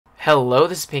Hello,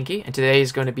 this is Pinky, and today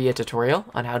is going to be a tutorial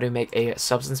on how to make a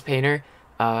Substance Painter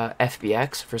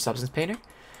FBX for Substance Painter.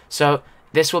 So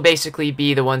this will basically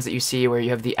be the ones that you see where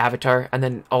you have the avatar and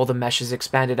then all the meshes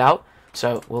expanded out.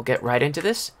 So we'll get right into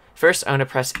this. First, I'm going to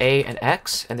press A and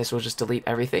X, and this will just delete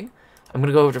everything. I'm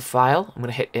going to go over to File, I'm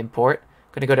going to hit Import,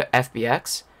 I'm going to go to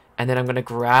FBX, and then I'm going to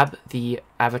grab the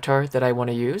avatar that I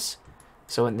want to use.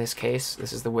 So in this case,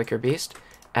 this is the Wicker Beast.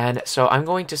 And so I'm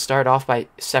going to start off by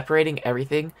separating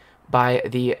everything by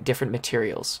the different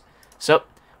materials. So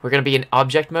we're going to be in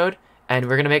object mode, and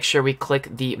we're going to make sure we click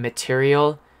the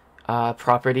material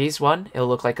properties one. It'll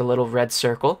look like a little red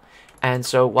circle. And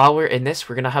so while we're in this,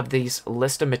 we're going to have these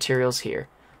list of materials here.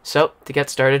 So to get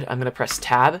started, I'm going to press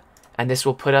tab, and this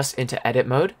will put us into edit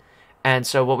mode. And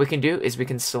so what we can do is we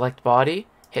can select body,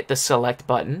 hit the select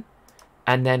button,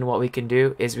 and then what we can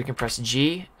do is we can press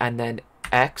G and then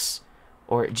X,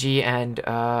 or G and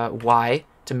Y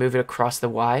to move it across the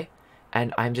Y.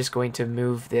 And I'm just going to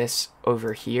move this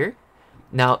over here.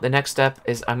 Now the next step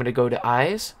is I'm going to go to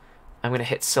eyes. I'm going to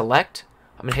hit select.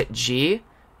 I'm going to hit G,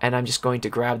 and I'm just going to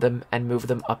grab them and move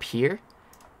them up here.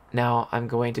 Now I'm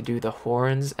going to do the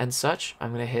horns and such.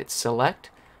 I'm going to hit select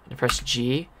and press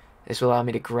G. This will allow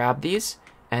me to grab these,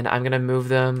 and I'm going to move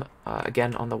them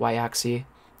again on the Y-axis,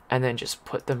 and then just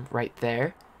put them right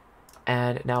there.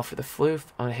 And now for the floof,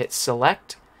 I'm going to hit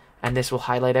select, and this will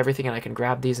highlight everything, and I can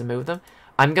grab these and move them.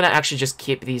 I'm going to actually just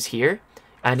keep these here,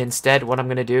 and instead what I'm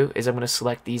going to do is I'm going to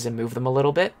select these and move them a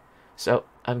little bit. So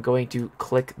I'm going to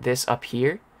click this up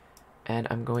here, and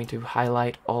I'm going to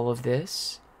highlight all of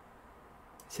this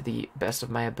to the best of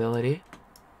my ability.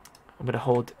 I'm going to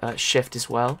hold shift as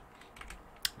well.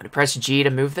 I'm going to press G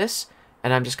to move this,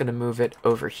 and I'm just going to move it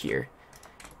over here.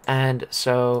 And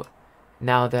so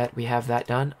now that we have that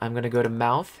done, I'm going to go to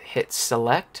mouth, hit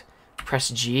select, press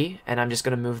G, and I'm just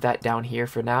going to move that down here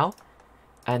for now.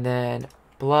 And then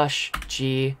blush,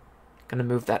 G, going to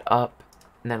move that up.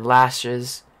 And then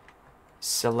lashes,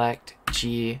 select,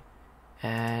 G,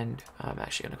 and I'm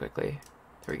actually going to quickly,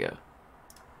 there we go.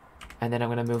 And then I'm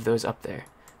going to move those up there.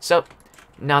 So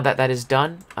now that that is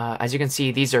done, as you can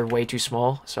see, these are way too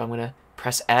small. So I'm going to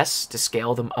press S to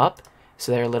scale them up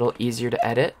so they're a little easier to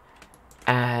edit.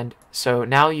 And so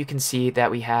now you can see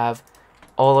that we have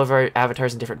all of our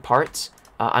avatars in different parts.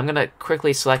 I'm going to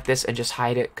quickly select this and just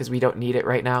hide it because we don't need it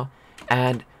right now.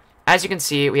 And as you can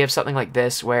see, we have something like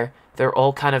this where they're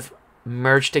all kind of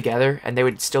merged together and they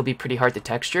would still be pretty hard to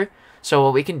texture. So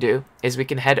what we can do is we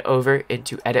can head over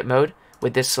into edit mode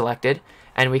with this selected,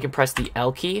 and we can press the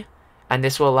L key, and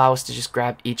this will allow us to just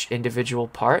grab each individual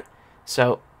part.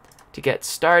 So to get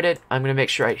started, I'm going to make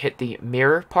sure I hit the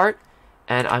mirror part,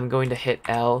 and I'm going to hit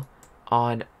L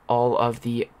on all of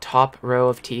the top row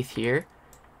of teeth here.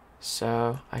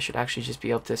 So I should actually just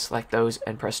be able to select those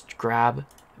and press grab,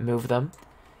 move them.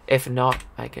 If not,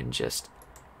 I can just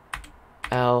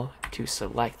L to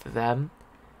select them.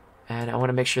 And I want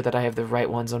to make sure that I have the right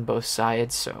ones on both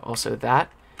sides, so also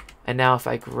that. And now if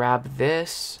I grab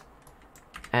this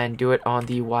and do it on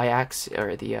the Y-axis,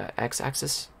 or the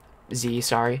X-axis, Z,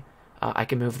 sorry, I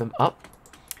can move them up.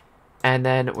 And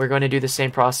then we're going to do the same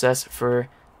process for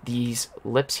these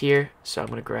lips here. So I'm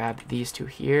going to grab these two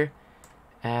here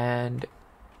and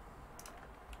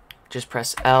just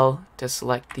press L to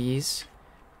select these,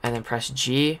 and then press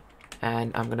G,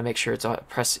 and I'm going to make sure it's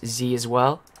press Z as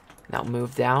well. And that'll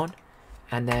move down,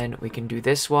 and then we can do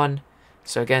this one.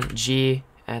 So again, G,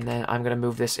 and then I'm going to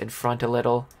move this in front a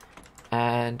little,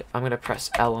 and I'm going to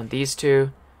press L on these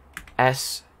two,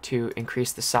 S to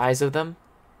increase the size of them,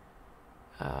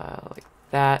 like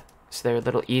that, so they're a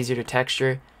little easier to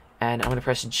texture. And I'm going to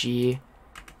press G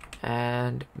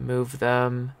and move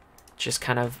them just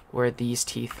kind of where these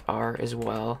teeth are as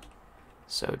well.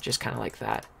 So just kind of like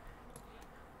that.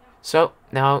 So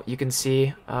now you can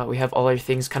see we have all our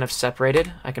things kind of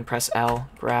separated. I can press L,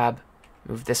 grab,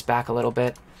 move this back a little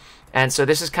bit. And so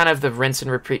this is kind of the rinse and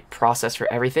repeat process for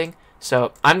everything.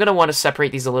 So I'm going to want to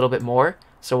separate these a little bit more.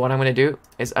 So what I'm going to do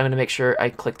is I'm going to make sure I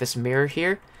click this mirror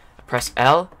here, press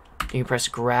L, you can press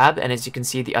grab, and as you can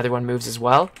see the other one moves as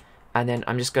well. And then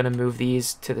I'm just going to move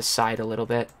these to the side a little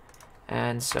bit.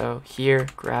 And so here,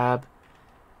 grab,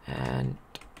 and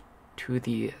to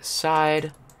the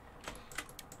side.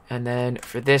 And then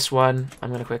for this one, I'm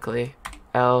going to quickly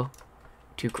L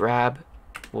to grab,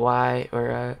 Y,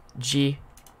 or G,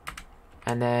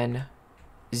 and then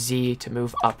Z to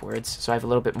move upwards. So I have a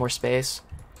little bit more space.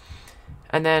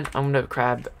 And then I'm going to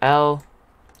grab L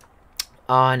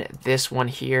on this one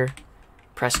here,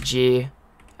 press G,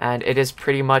 and it is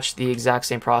pretty much the exact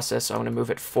same process. So I'm going to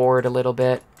move it forward a little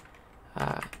bit,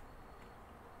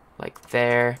 like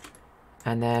there,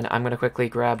 And then I'm going to quickly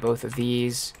grab both of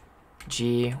these,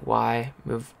 G, Y,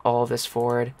 move all of this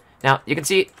forward. Now, you can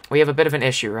see we have a bit of an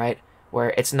issue, right? Where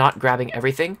it's not grabbing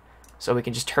everything. So we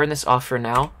can just turn this off for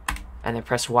now, and then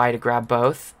press Y to grab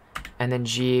both, and then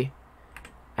G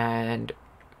and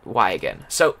Y again.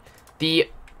 So the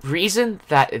reason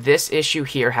that this issue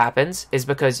here happens is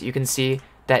because you can see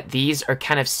that these are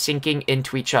kind of syncing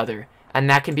into each other, and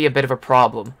that can be a bit of a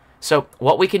problem. So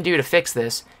what we can do to fix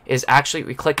this is actually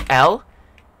we click L,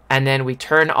 and then we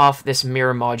turn off this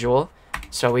mirror module.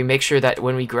 So we make sure that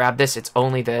when we grab this, it's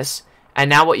only this. And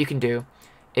now what you can do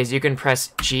is you can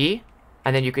press G,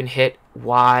 and then you can hit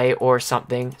Y or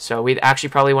something. So we'd actually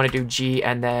probably want to do G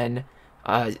and then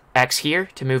X here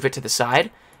to move it to the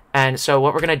side. And so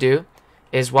what we're going to do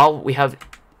is while we have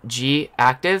G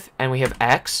active and we have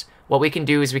X, what we can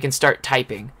do is we can start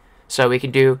typing. So we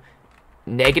can do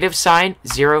negative sign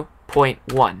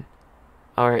 0.1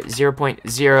 or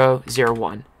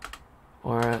 0.001,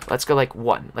 or let's go like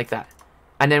 1, like that.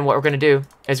 And then what we're going to do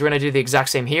is we're going to do the exact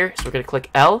same here. So we're going to click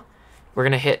L, we're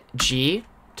going to hit G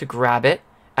to grab it,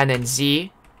 and then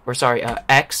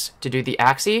X to do the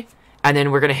axis, and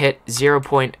then we're going to hit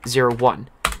 0.01.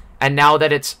 And now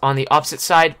that it's on the opposite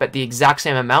side, but the exact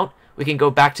same amount, we can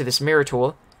go back to this mirror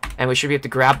tool, and we should be able to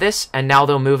grab this, and now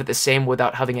they'll move it the same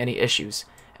without having any issues.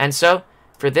 And so,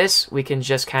 for this, we can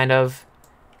just kind of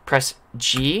press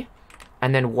G,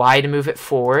 and then Y to move it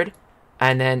forward,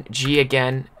 and then G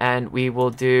again, and we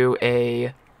will do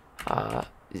a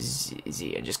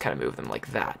Z, and just kind of move them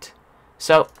like that.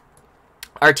 So,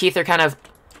 our teeth are kind of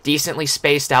decently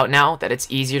spaced out now that it's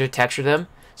easier to texture them.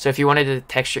 So if you wanted to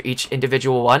texture each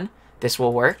individual one, this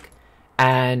will work.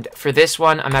 And for this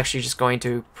one, I'm actually just going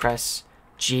to press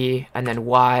G and then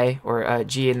Y, or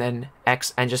G and then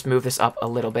X, and just move this up a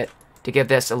little bit to give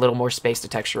this a little more space to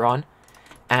texture on.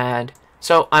 And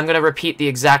so I'm going to repeat the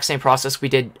exact same process we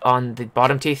did on the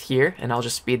bottom teeth here, and I'll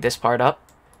just speed this part up.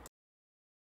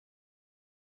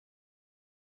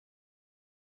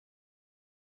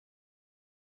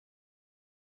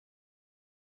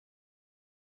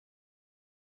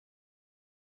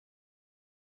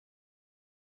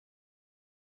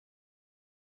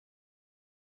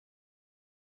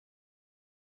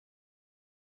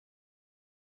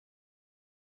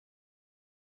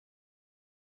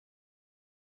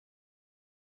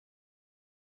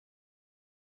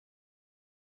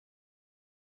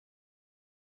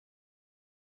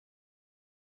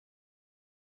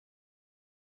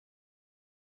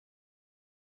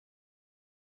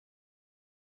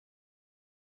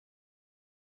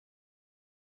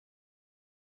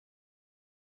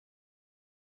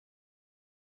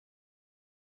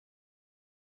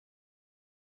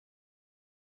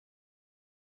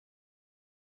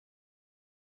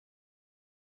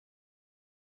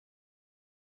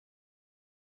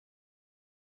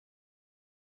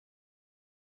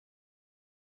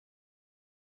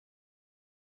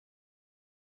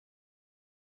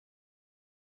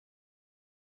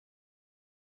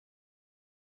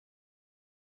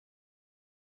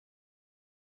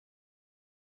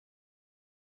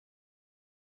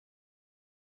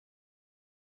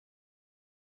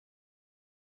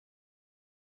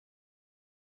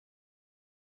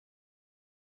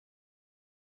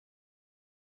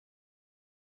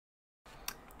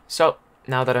 So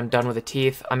now that I'm done with the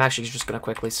teeth, I'm actually just going to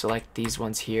quickly select these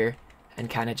ones here and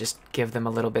kind of just give them a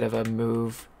little bit of a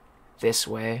move this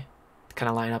way to kind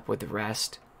of line up with the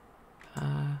rest.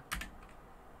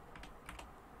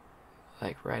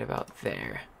 Like right about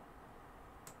there.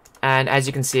 And as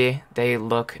you can see, they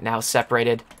look now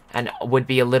separated and would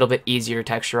be a little bit easier to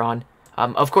texture on.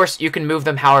 Of course, you can move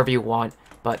them however you want,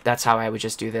 but that's how I would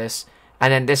just do this.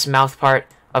 And then this mouth part,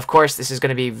 of course, this is going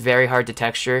to be very hard to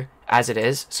texture as it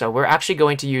is. So we're actually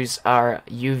going to use our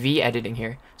UV editing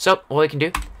here. So what we can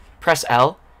do, press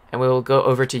L, and we will go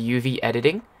over to UV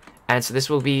editing. And so this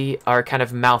will be our kind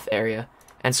of mouth area.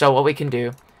 And so what we can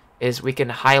do is we can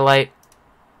highlight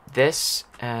this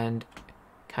and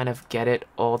kind of get it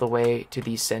all the way to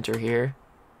the center here.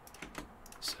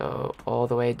 So all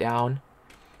the way down.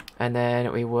 And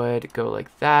then we would go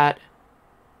like that.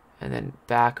 And then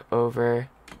back over.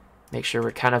 Make sure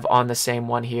we're kind of on the same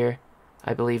one here.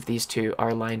 I believe these two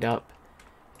are lined up.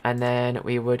 And then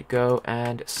we would go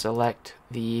and select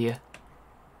the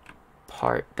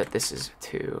part that this is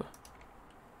to.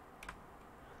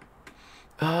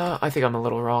 I think I'm a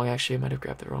little wrong, actually. I might have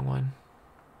grabbed the wrong one.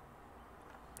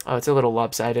 Oh, it's a little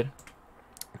lopsided.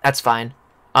 That's fine.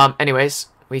 Anyways,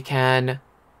 we can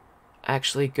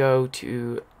actually go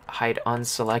to hide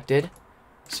unselected.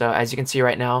 So as you can see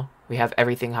right now, we have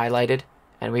everything highlighted.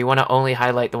 And we want to only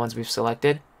highlight the ones we've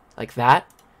selected, like that.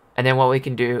 And then what we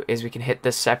can do is we can hit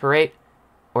the separate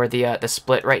or the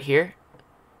split right here.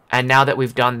 And now that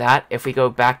we've done that, if we go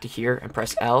back to here and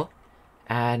press L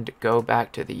and go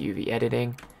back to the UV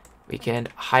editing, we can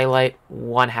highlight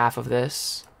 1/2 of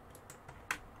this.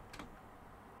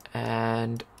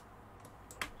 And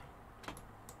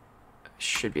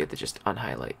should be able to just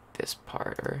unhighlight this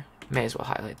part, or may as well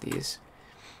highlight these.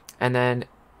 And then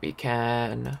we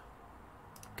can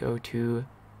go to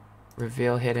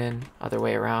reveal hidden, other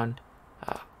way around,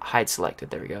 hide selected,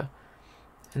 there we go.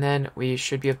 And then we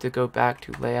should be able to go back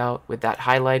to layout with that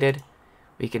highlighted.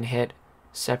 We can hit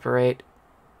separate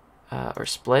or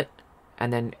split,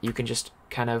 and then you can just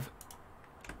kind of,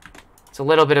 it's a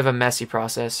little bit of a messy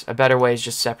process. A better way is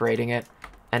just separating it,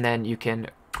 and then you can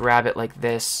grab it like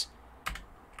this,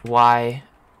 Y,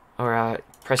 or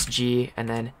press G, and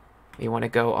then we want to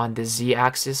go on the Z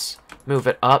axis, move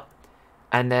it up,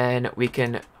 and then we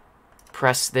can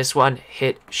press this one,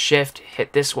 hit Shift,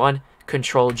 hit this one,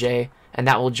 Control J, and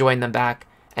that will join them back.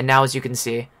 And now, as you can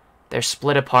see, they're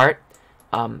split apart.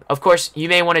 Of course, you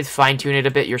may want to fine-tune it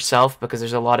a bit yourself, because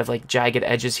there's a lot of like jagged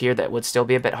edges here that would still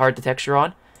be a bit hard to texture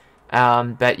on.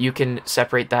 But you can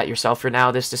separate that yourself for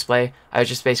now, this display. I was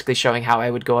just basically showing how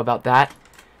I would go about that.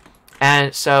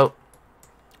 And so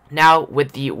now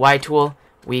with the Y tool,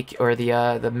 or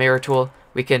the mirror tool,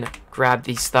 we can grab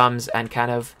these thumbs and kind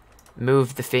of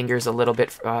move the fingers a little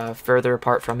bit further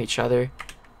apart from each other.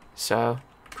 So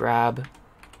grab,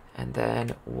 and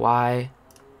then Y,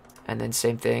 and then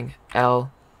same thing,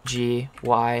 L, G,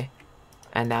 Y,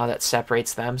 and now that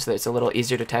separates them so that it's a little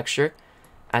easier to texture.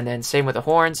 And then same with the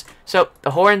horns. So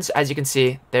the horns, as you can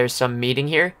see, there's some meeting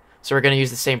here. So we're going to use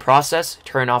the same process,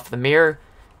 turn off the mirror,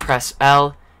 press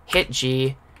L, hit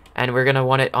G, and we're going to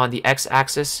want it on the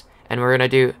x-axis, and we're going to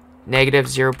do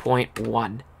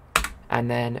 -0.1. And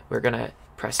then we're going to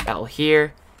press L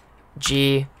here,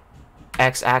 G,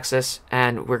 x-axis,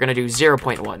 and we're going to do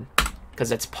 0.1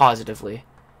 because it's positively.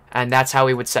 And that's how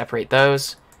we would separate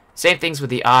those. Same things with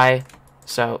the eye.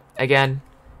 So again,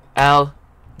 L,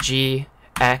 G,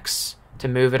 X to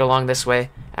move it along this way,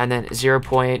 and then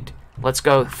let's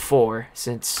go 4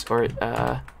 since, or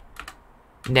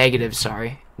negative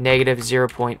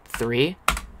 0.3.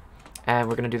 And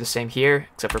we're going to do the same here,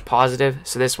 except for positive.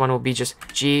 So this one will be just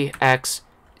G, X,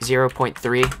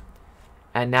 0.3.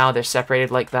 And now they're separated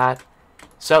like that.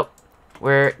 So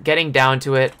we're getting down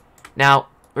to it. Now,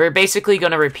 we're basically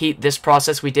going to repeat this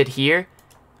process we did here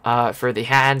for the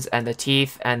hands and the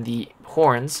teeth and the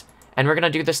horns. And we're going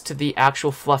to do this to the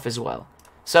actual fluff as well.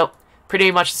 So pretty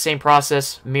much the same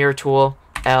process. Mirror tool,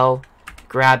 L,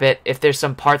 grab it. If there's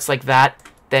some parts like that,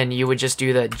 then you would just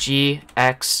do the G,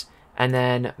 X, and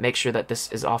then make sure that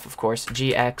this is off, of course.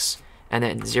 G, X, and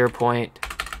then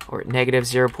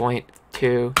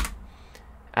 -0.2.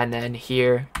 And then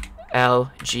here,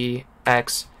 L, G,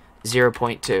 X,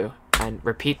 0.2. And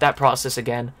repeat that process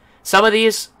again. Some of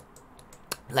these,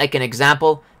 like an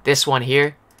example, this one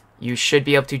here, you should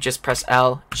be able to just press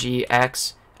L, G,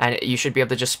 X, and you should be able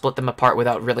to just split them apart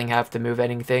without really having to move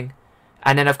anything.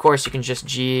 And then, of course, you can just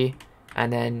G,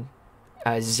 and then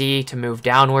Z to move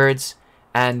downwards,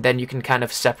 and then you can kind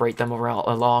of separate them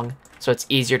along, so it's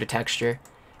easier to texture.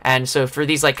 And so for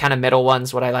these like kind of middle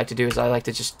ones, what I like to do is I like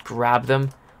to just grab them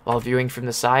while viewing from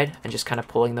the side, and just kind of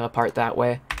pulling them apart that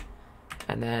way.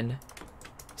 And then,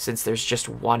 since there's just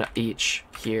one each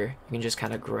here, you can just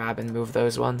kind of grab and move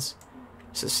those ones.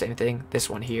 So the same thing, this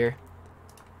one here,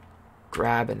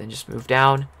 grab and then just move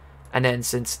down. And then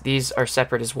since these are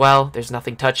separate as well, there's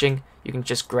nothing touching, you can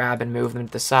just grab and move them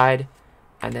to the side.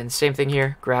 And then same thing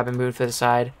here, grab and move to the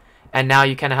side. And now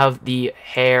you kind of have the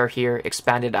hair here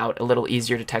expanded out a little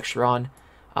easier to texture on.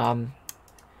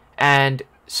 And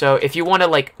so if you want to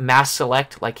like mask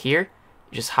select like here,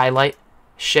 you just highlight,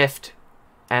 shift,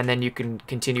 and then you can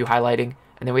continue highlighting,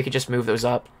 and then we can just move those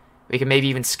up. We can maybe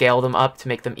even scale them up to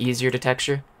make them easier to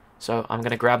texture. So I'm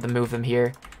going to grab them, move them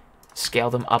here, scale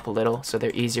them up a little so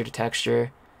they're easier to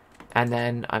texture. And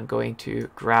then I'm going to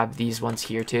grab these ones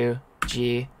here too,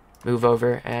 G, move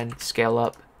over and scale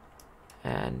up,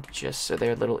 and just so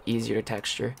they're a little easier to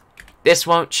texture. This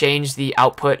won't change the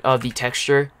output of the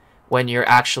texture when you're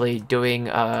actually doing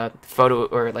a photo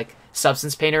or like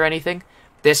substance paint or anything.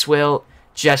 This will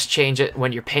just change it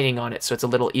when you're painting on it, so it's a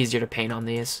little easier to paint on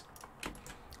these.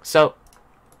 So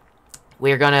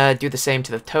we're gonna do the same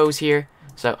to the toes here.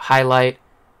 So highlight,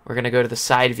 we're gonna go to the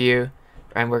side view,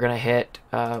 and we're gonna hit,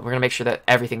 we're gonna make sure that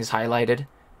everything is highlighted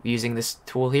using this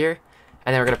tool here.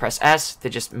 And then we're gonna press S to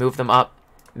just move them up,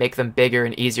 make them bigger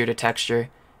and easier to texture.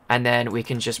 And then we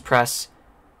can just press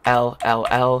L, L,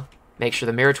 L, make sure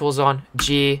the mirror tool's on,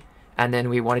 G, and then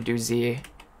we want to do Z,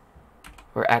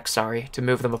 or X, sorry, to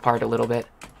move them apart a little bit.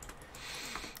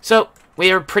 So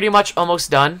we are pretty much almost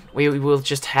done. We will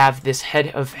just have this head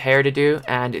of hair to do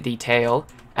and the tail.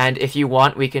 And if you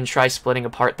want, we can try splitting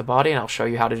apart the body, and I'll show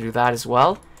you how to do that as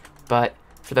well. But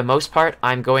for the most part,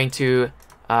 I'm going to...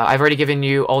 I've already given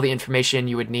you all the information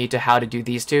you would need to how to do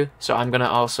these two, so I'm going to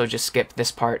also just skip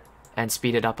this part and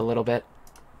speed it up a little bit.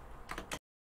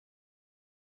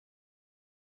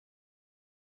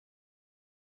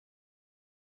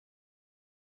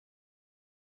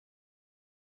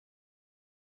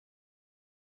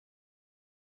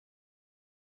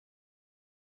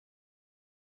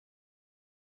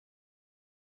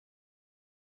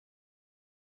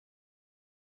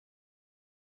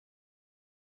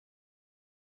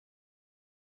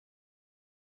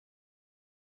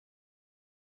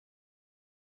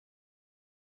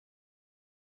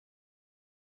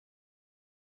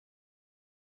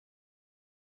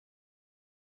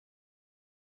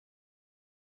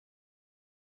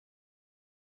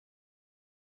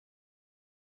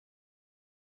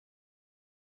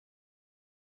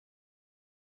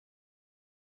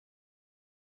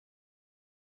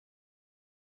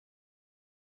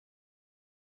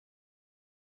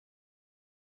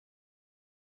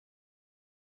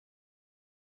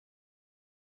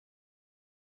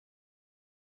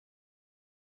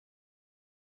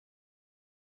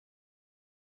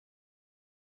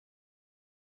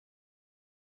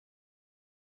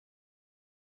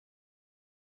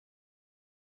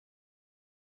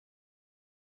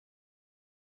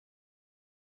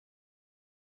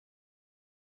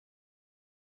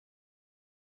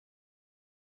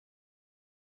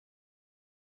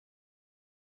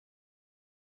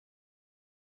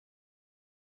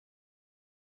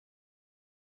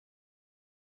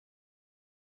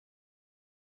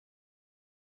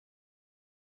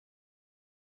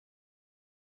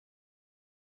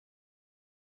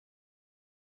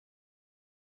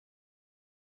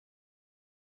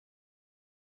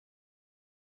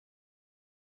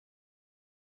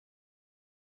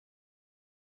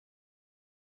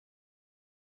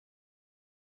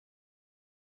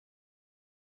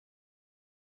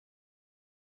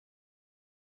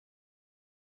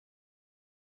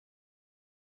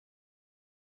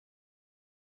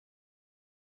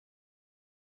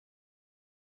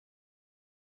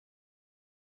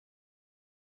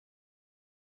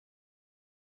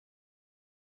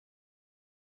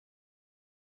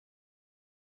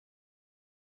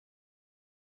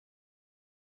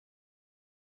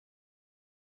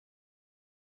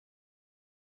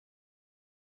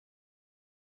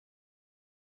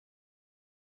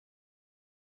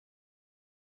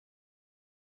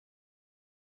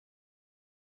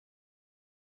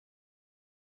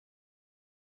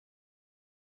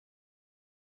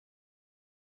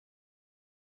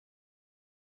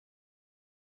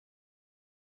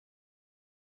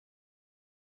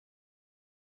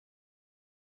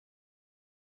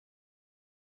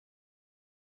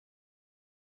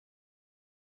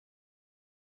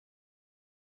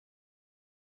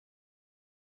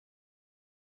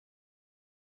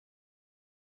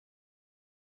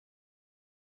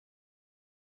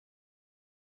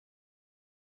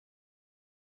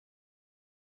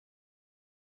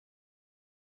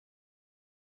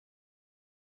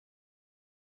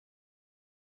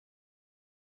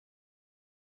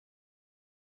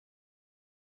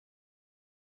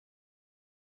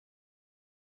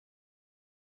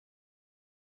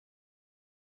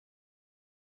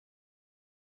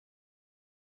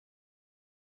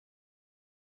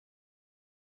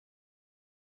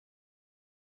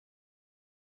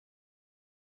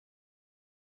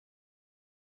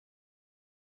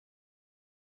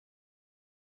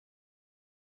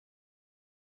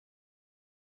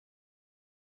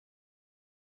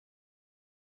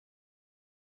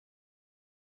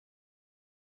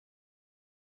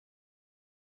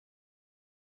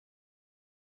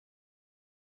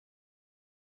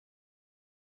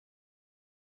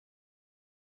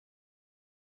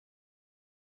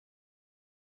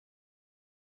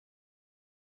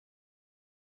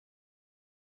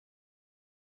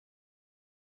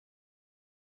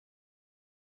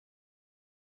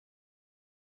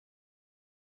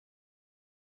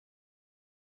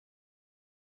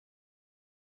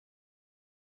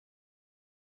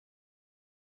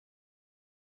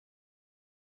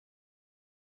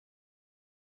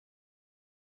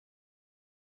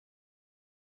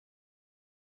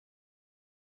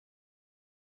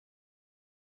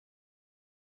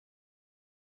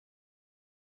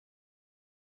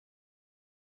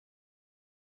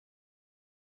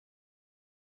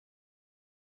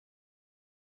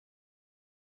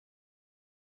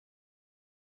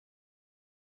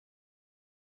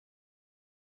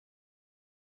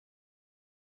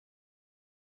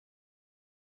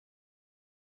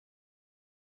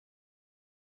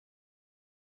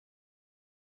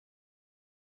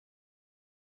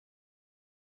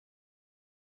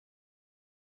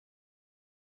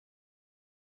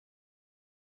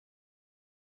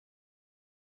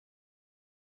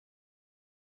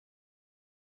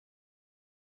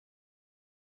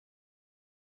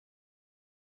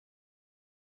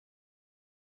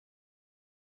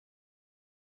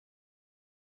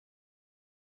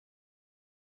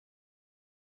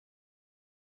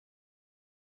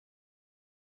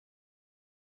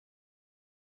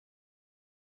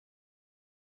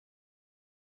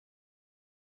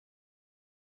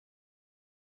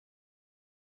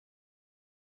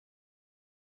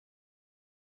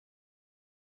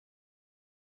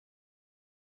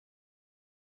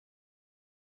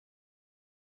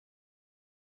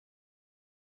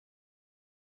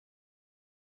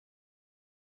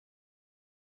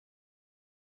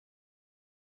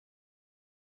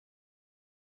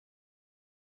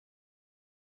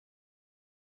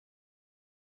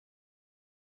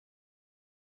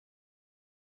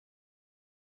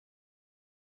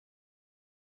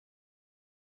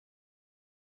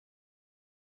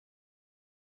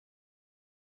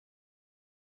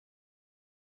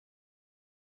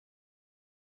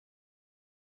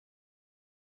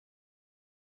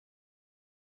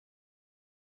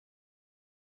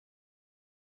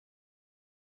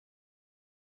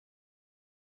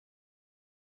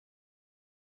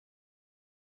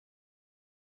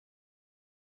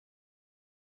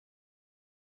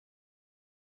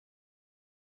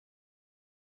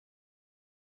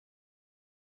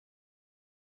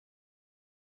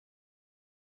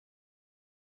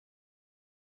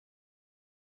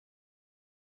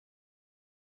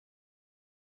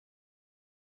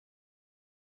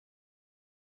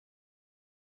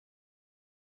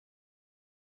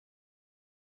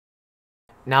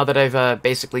 now that I've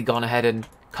basically gone ahead and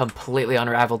completely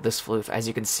unraveled this floof, as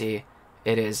you can see,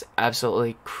 it is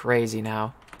absolutely crazy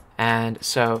now. And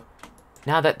so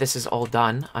now that this is all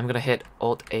done, I'm going to hit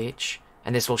Alt-H,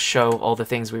 and this will show all the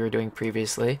things we were doing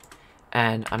previously.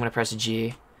 And I'm going to press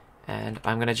G, and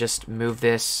I'm going to just move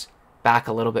this back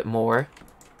a little bit more.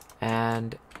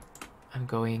 And I'm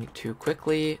going to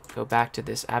quickly go back to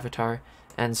this avatar.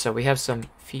 And so we have some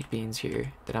feet beans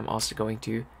here that I'm also going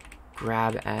to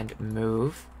grab and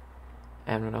move.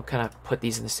 And I'm going to kind of put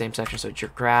these in the same section. So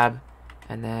just grab,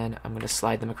 and then I'm going to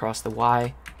slide them across the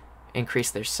Y,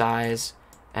 increase their size,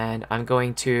 and I'm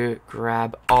going to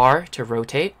grab R to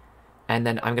rotate, and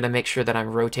then I'm going to make sure that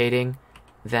I'm rotating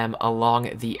them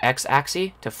along the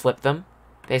X-axis to flip them,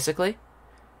 basically.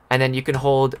 And then you can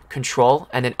hold Control,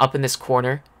 and then up in this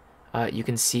corner, you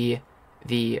can see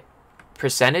the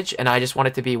percentage, and I just want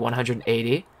it to be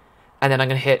 180. And then I'm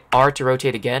going to hit R to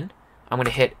rotate again. I'm going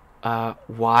to hit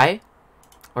Y,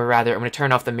 or rather, I'm going to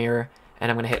turn off the mirror, and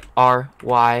I'm going to hit R,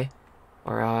 Y,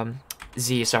 or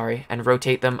Z, sorry, and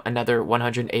rotate them another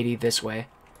 180 this way.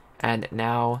 And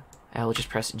now I'll just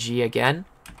press G again,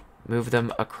 move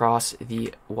them across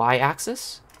the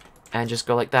Y-axis, and just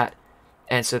go like that.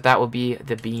 And so that will be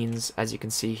the beans, as you can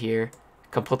see here,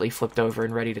 completely flipped over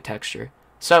and ready to texture.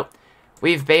 So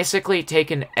we've basically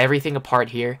taken everything apart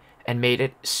here and made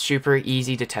it super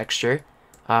easy to texture.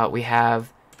 We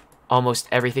have almost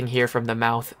everything here from the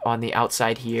mouth on the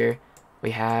outside here.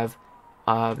 We have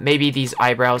maybe these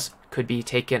eyebrows could be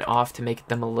taken off to make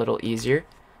them a little easier.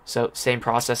 So same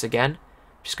process again.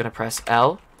 Just going to press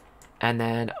L, and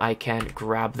then I can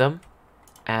grab them.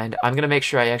 And I'm going to make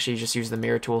sure I actually just use the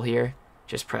mirror tool here.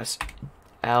 Just press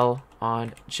L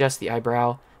on just the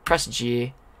eyebrow, press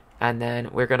G, and then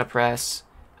we're going to press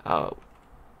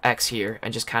X here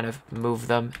and just kind of move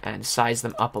them and size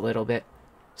them up a little bit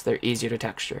so they're easier to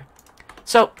texture.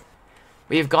 So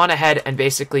we've gone ahead and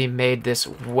basically made this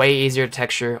way easier to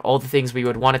texture. All the things we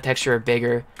would want to texture are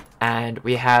bigger, and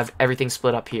we have everything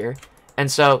split up here.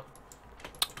 And so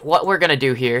what we're going to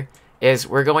do here is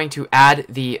we're going to add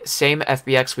the same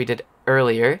FBX we did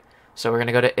earlier. So we're going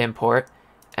to go to Import,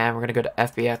 and we're going to go to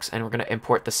FBX, and we're going to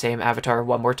import the same avatar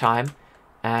one more time.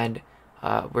 And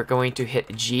we're going to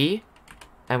hit G,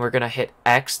 and we're going to hit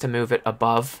X to move it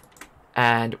above.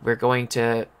 And we're going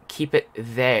to keep it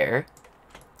there.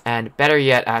 And better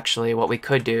yet, actually, what we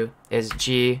could do is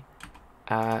G,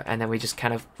 and then we just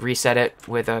kind of reset it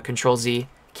with Control Z,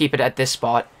 keep it at this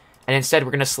spot. And instead,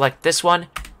 we're going to select this one,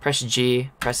 press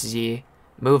G, press Z,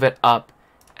 move it up.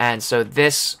 And so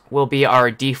this will be our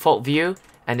default view,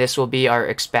 and this will be our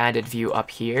expanded view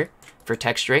up here for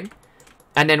texturing.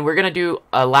 And then we're going to do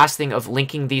a last thing of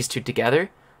linking these two together.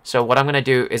 So what I'm going to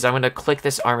do is I'm going to click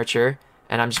this armature,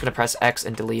 and I'm just going to press X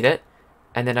and delete it.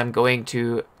 And then I'm going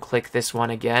to click this one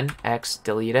again, X,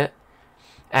 delete it.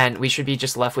 And we should be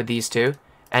just left with these two.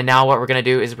 And now what we're going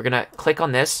to do is we're going to click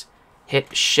on this,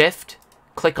 hit Shift,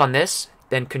 click on this,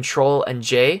 then Control and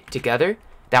J together.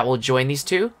 That will join these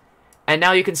two. And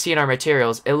now you can see in our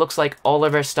materials, it looks like all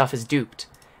of our stuff is duped.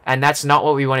 And that's not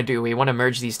what we want to do. We want to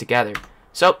merge these together.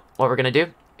 So what we're going to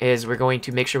do is we're going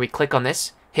to make sure we click on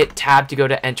this, hit Tab to go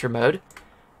to Enter mode,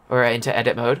 or into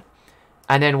Edit mode.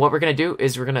 And then what we're going to do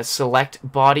is we're going to select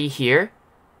body here,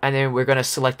 and then we're going to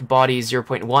select body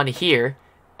 0.1 here,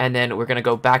 and then we're going to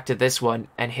go back to this one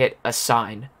and hit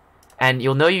Assign. And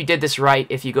you'll know you did this right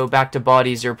if you go back to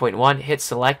body 0.1, hit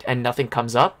select, and nothing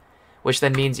comes up, which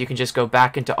then means you can just go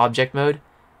back into object mode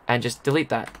and just delete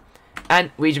that.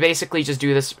 And we basically just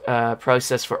do this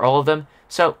process for all of them.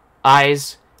 So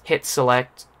eyes, hit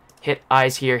select, hit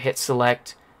eyes here, hit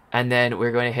select, and then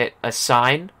we're going to hit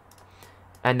Assign.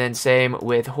 And then same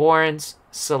with horns,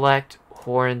 select,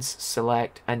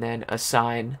 and then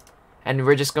Assign. And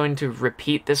we're just going to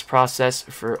repeat this process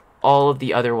for all of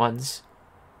the other ones.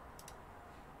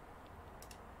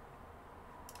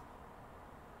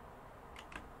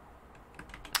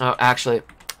 Oh, actually,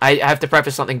 I have to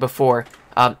preface something before.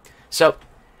 So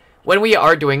when we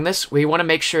are doing this, we want to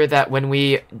make sure that when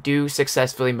we do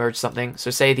successfully merge something, so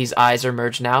say these eyes are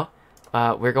merged now,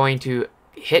 we're going to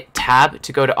hit Tab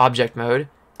to go to object mode,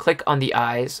 click on the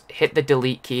eyes, hit the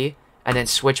delete key, and then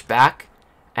switch back,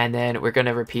 and then we're going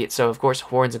to repeat. So of course,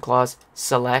 horns and claws,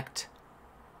 select,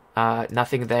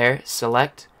 nothing there,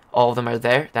 select, all of them are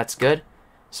there, that's good.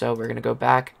 So we're going to go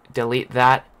back, delete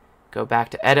that, go back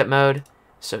to edit mode,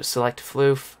 so select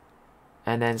floof,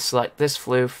 and then select this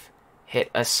floof,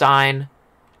 hit Assign,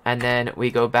 and then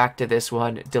we go back to this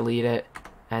one, delete it,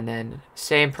 and then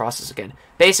same process again.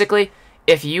 Basically,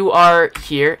 if you are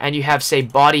here and you have, say,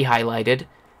 body highlighted,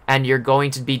 and you're going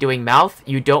to be doing mouth,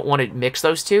 you don't want to mix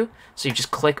those two. So you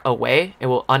just click away. It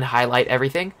will unhighlight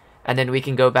everything. And then we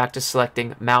can go back to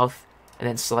selecting mouth and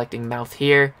then selecting mouth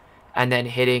here and then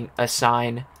hitting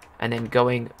assign and then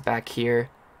going back here,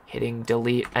 hitting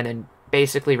delete, and then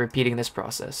basically repeating this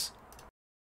process.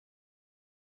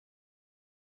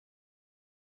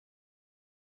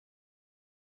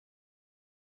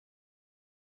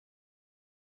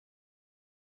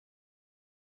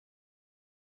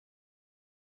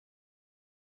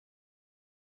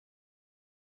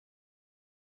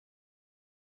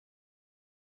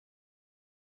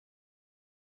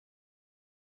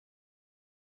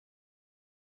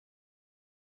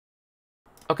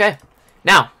 Okay,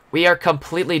 now we are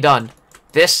completely done.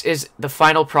 This is the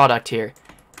final product here.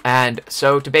 And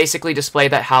so to basically display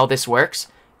that how this works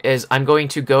is I'm going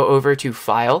to go over to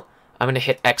File. I'm going to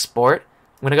hit Export.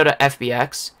 I'm going to go to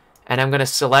FBX. And I'm going to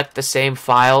select the same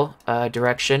file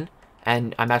direction.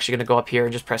 And I'm actually going to go up here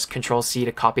and just press Control-C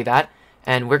to copy that.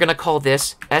 And we're going to call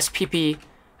this SPP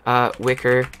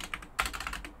Wicker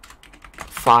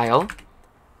File.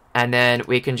 And then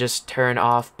we can just turn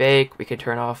off bake, we can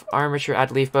turn off armature,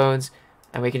 add leaf bones,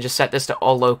 and we can just set this to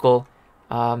all local.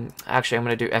 Actually, I'm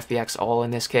going to do FBX all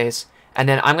in this case. And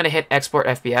then I'm going to hit export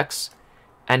FBX.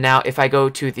 And now if I go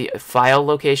to the file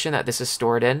location that this is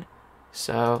stored in,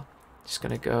 so just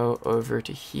going to go over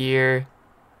to here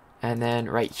and then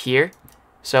right here.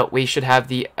 So we should have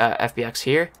the FBX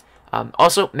here.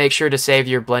 Also, make sure to save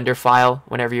your Blender file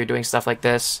whenever you're doing stuff like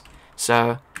this.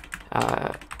 So,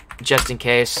 just in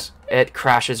case it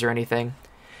crashes or anything.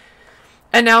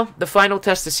 And now, the final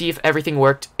test to see if everything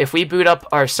worked. If we boot up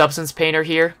our Substance Painter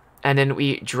here, and then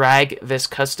we drag this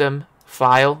custom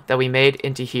file that we made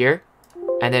into here,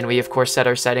 and then we, of course, set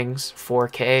our settings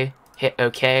 4K, hit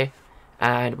OK,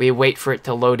 and we wait for it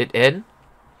to load it in,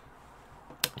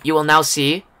 you will now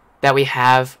see that we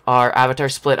have our avatar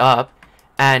split up.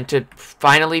 And to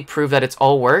finally prove that it's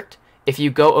all worked, if you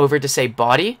go over to, say,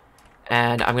 Body,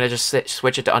 and I'm going to just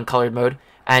switch it to uncolored mode.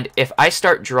 And if I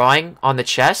start drawing on the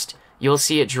chest, you'll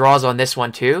see it draws on this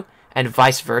one too, and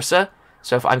vice versa.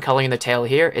 So if I'm coloring the tail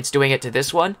here, it's doing it to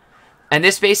this one. And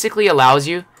this basically allows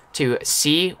you to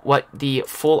see what the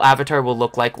full avatar will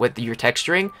look like with your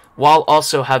texturing, while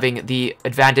also having the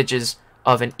advantages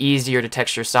of an easier to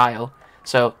texture style.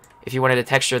 So if you wanted to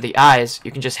texture the eyes,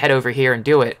 you can just head over here and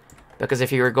do it. Because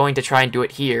if you were going to try and do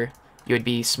it here, you would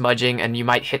be smudging and you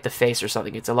might hit the face or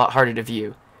something. It's a lot harder to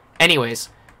view. Anyways,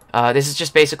 this has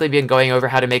just basically been going over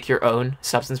how to make your own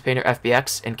Substance Painter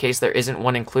FBX in case there isn't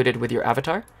one included with your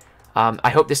avatar. I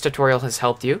hope this tutorial has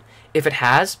helped you. If it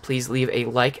has, please leave a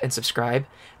like and subscribe.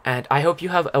 And I hope you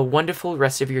have a wonderful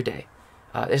rest of your day.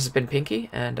 This has been Pinky,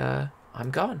 and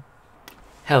I'm gone.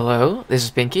 Hello, this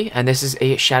is Pinky, and this is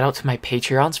a shout out to my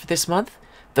Patreons for this month.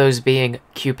 Those being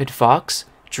Cupid Fox,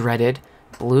 Dreaded,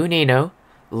 Blue Nino,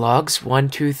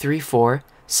 Logs1234,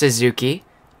 Suzuki,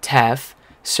 Tef,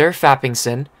 Sir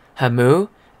Fappingson, Hamu,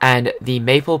 and the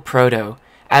Maple Proto,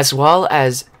 as well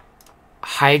as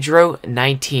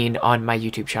Hydro19 on my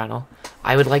YouTube channel.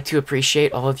 I would like to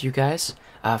appreciate all of you guys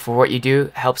for what you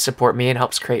do. Helps support me and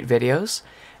helps create videos.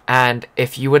 And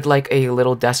if you would like a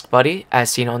little desk buddy, as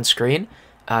seen on screen,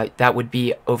 that would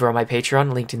be over on my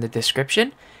Patreon, linked in the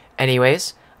description.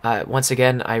 Anyways, once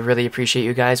again, I really appreciate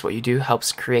you guys. What you do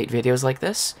helps create videos like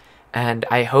this. And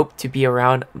I hope to be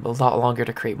around a lot longer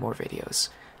to create more videos.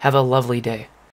 Have a lovely day.